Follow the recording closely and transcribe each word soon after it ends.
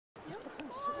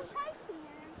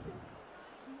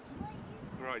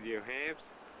Right, you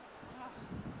hams.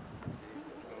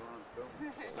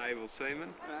 Able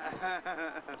seaman.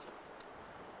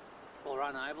 Or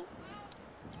unable.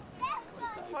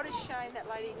 What a shame that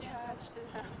lady charged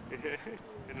it.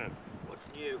 Isn't it? What's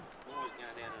new? I'm always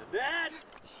going down to the bed.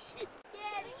 Shit.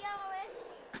 Yeah, the yellowish.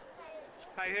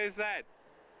 Hey, who's that?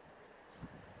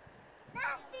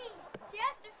 Nothing. Do you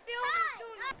have to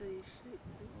film it?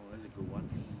 Oh, there's a good one.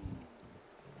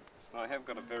 So I have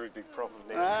got a very big problem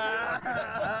now.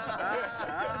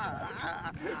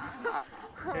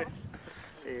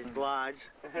 It's large.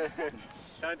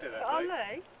 Don't do that, Oh, Lee.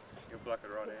 Lee. You'll block it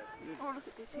right out. Oh, look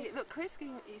at this here. Look, Chris,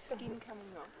 his skin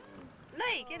coming off.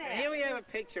 Lee, get out. Here we have a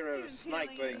picture of a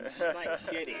snake being snake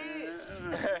shedding. It's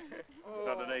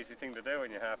not an easy thing to do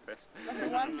when you're half dressed. That's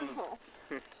wonderful.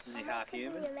 Is he half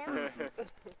human?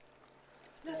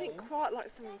 It's nothing quite like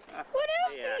some... What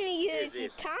else can you use? Your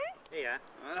tongue? Yeah.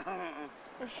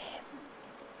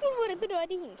 Oh, what a good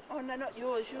idea. Oh, no, not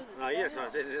yours. Yours is Oh, yes, I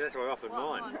said that's why I offered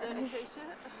What, mine. my dirty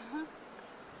t-shirt?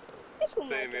 This one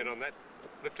See might him in on that.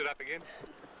 Lift it up again.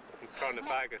 I'm trying to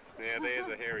focus. Now there's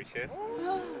a hairy chest.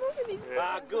 Look at his...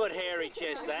 Ah, good hairy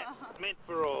chest that. Meant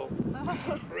for all.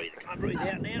 Breathe, can't breathe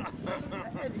out now.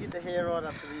 How'd you get the hair right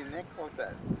up to your neck like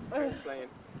that? Transplant.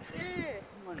 Yeah.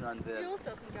 Mine runs out. Yours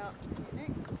doesn't go up to your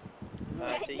neck.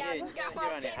 So you're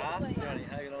only half. You're only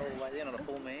hugging all the way down on a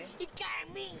full man. You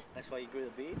got me. That's why you grew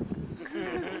the beard.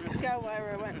 Go away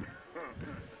where I went.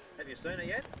 Have you seen it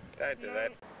yet? Don't do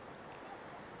that.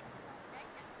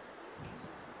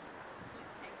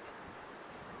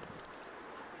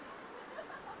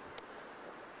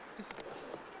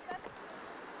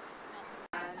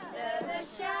 Under the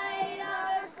shade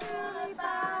of a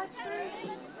coolibah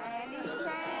tree, and he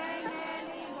sang and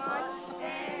he watched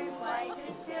and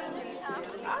waited till he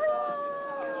could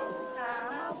come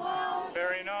a waltz.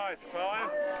 Very nice,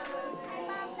 Clive.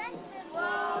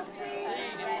 Waltzing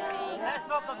That's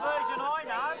not the version I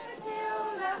know.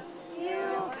 Matilda,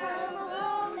 you'll come a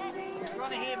waltzing. You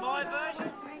want to hear my version?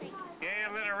 Yeah,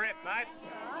 let her rip, mate.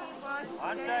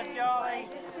 I'm so jolly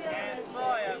and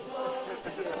fly under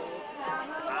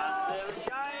the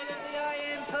shade of the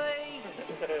AMP.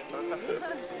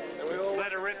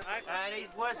 Let her rip, mate. And he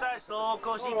was so slow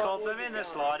because he caught them in the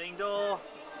sliding door.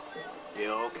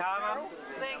 You'll come a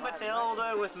thing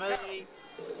Matilda with me.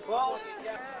 Well,